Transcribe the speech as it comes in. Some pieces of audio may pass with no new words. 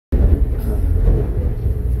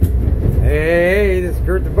Hey, this is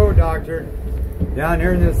Kurt the Boat Doctor. Down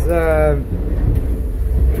here in this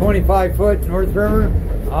 25-foot North River,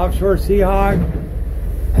 offshore Seahawk.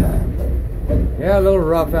 Yeah, a little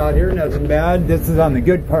rough out here, nothing bad. This is on the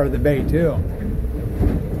good part of the bay too.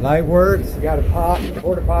 Light works, you got a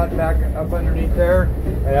porta pot back up underneath there.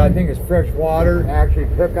 And I think it's fresh water, actually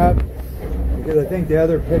pickup. Because I think the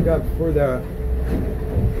other pickups for the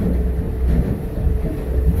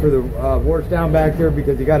water's down back there,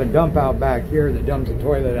 because you got a dump out back here that dumps the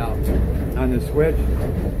toilet out on the switch.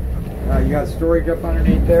 You got storage up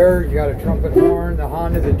underneath there. You got a trumpet horn. The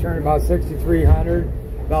Honda's at turn about 6,300,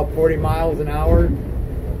 about 40 miles an hour.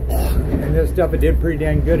 And this stuff, it did pretty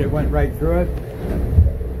dang good. It went right through it.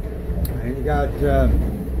 And you got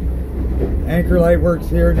anchor light works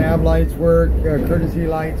here, nav lights work, courtesy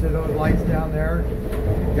lights are those lights down there.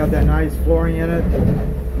 You got that nice flooring in it.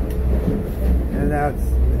 And that's,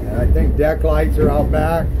 I think deck lights are out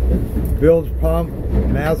back. Bilge pump,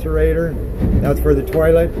 macerator. That's for the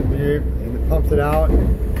toilet. And it pumps it out.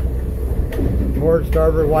 Port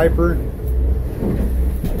starboard wiper.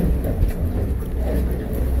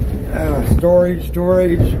 Storage.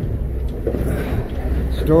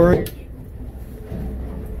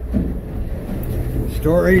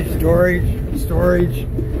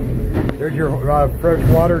 There's your fresh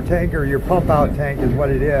water tank, or your pump out tank is what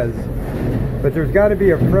it is. But there's got to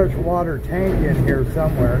be a fresh water tank in here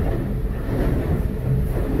somewhere,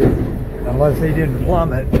 unless they didn't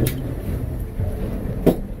plumb it.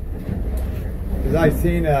 Because I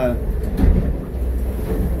seen a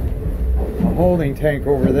holding tank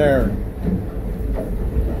over there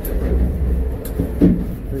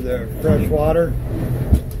for the fresh water.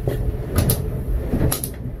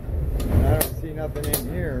 And I don't see nothing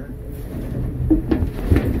in here.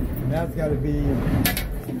 And that's got to be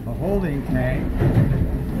a holding tank.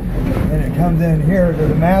 And it comes in here to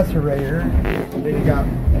the macerator. Then you got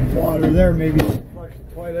water there, maybe flush the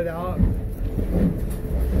toilet out.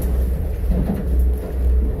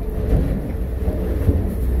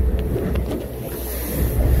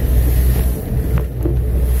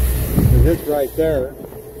 It's right there.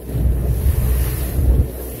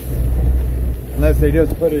 Unless they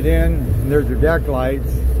just put it in, and there's your deck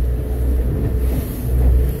lights.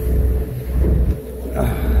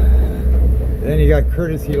 Then you got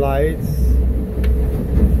courtesy lights.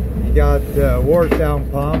 You got wash down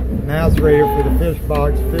pump, macerator for the fish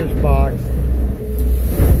box.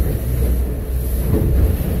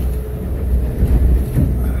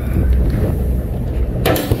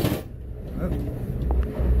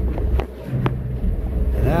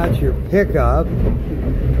 That's your pickup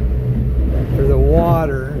for the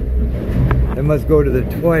water that must go to the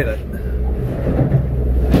toilet.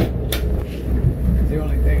 It's the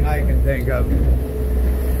only thing I can think of.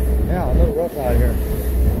 Yeah, a little rough out here.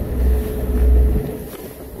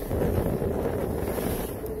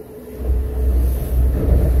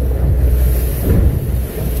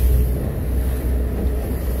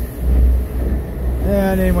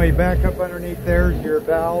 And anyway, back up underneath there's your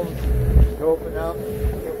valves to open up.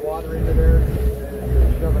 Water into there,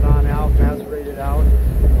 and shove it on out, macerate it out.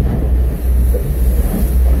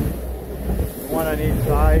 One on each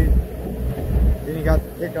side. Then you got the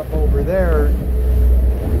pickup over there,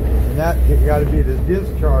 and that has got to be the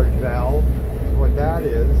discharge valve. That's what that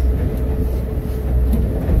is.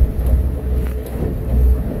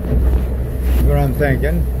 That's what I'm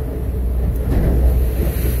thinking.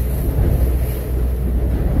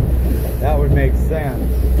 That would make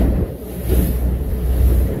sense.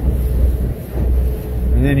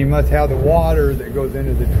 And then you must have the water that goes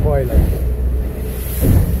into the toilet.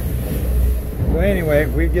 So anyway,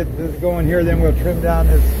 if we get this going here, then we'll trim down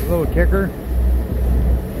this little kicker.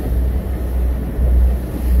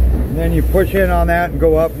 And then you push in on that and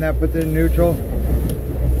go up, and that puts it in neutral.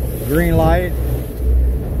 Green light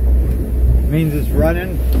means it's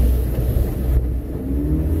running.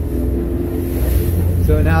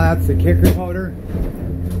 So now that's the kicker motor.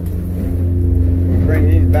 Bring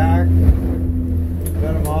these back.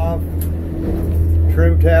 Shut them off.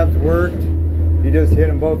 Trim tabs worked. You just hit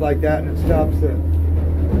them both like that and it stops it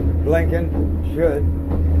blinking. Should.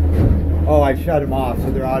 Oh, I shut them off so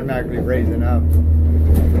they're automatically raising up.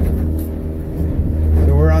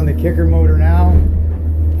 So we're on the kicker motor now.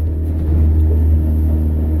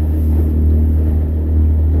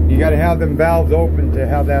 You got to have them valves open to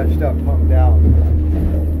have that stuff pumped out.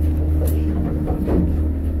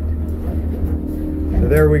 So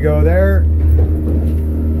there we go there.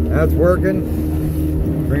 That's working.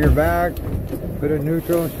 Bring her back, put her in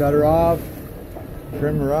neutral, shut her off,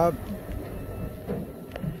 trim her up.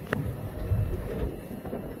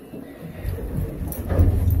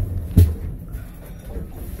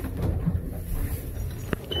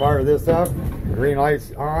 fire this up. Green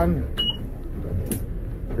light's on.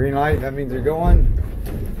 Green light, that means they're going.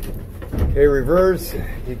 Okay, reverse.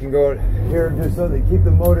 You can go here just so they keep the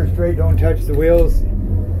motor straight, don't touch the wheels.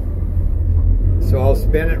 So I'll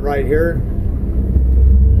spin it right here.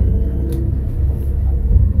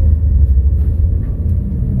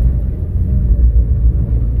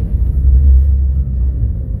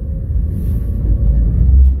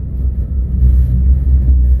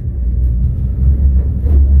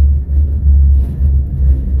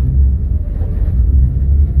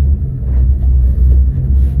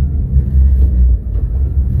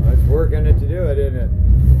 Working it to do it, isn't it?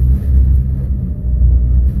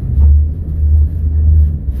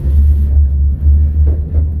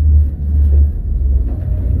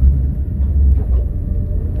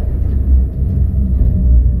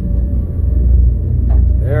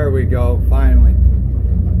 There we go, finally.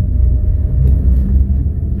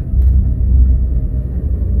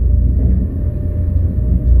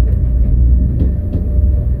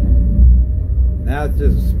 Now it's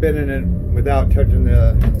just spinning it without touching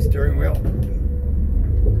the steering wheel.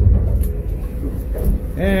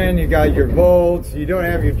 And you got your volts. You don't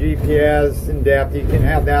have your GPS in depth. You can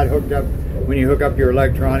have that hooked up when you hook up your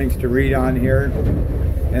electronics to read on here.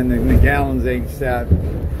 And the gallons ain't set.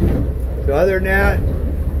 So other than that,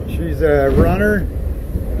 she's a runner.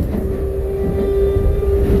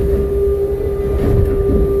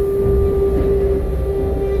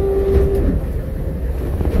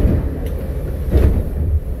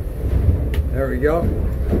 There we go.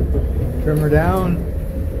 Trim her down.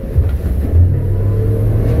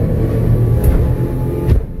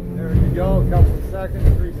 There you go. A couple of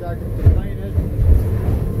seconds, 3 seconds to plane it.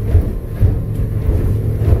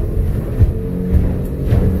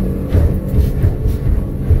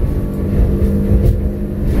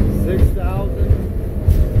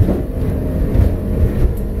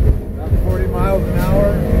 About 40 miles an hour.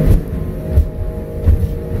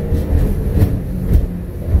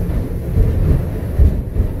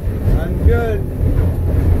 Good.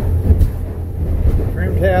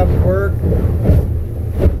 Trim tabs work.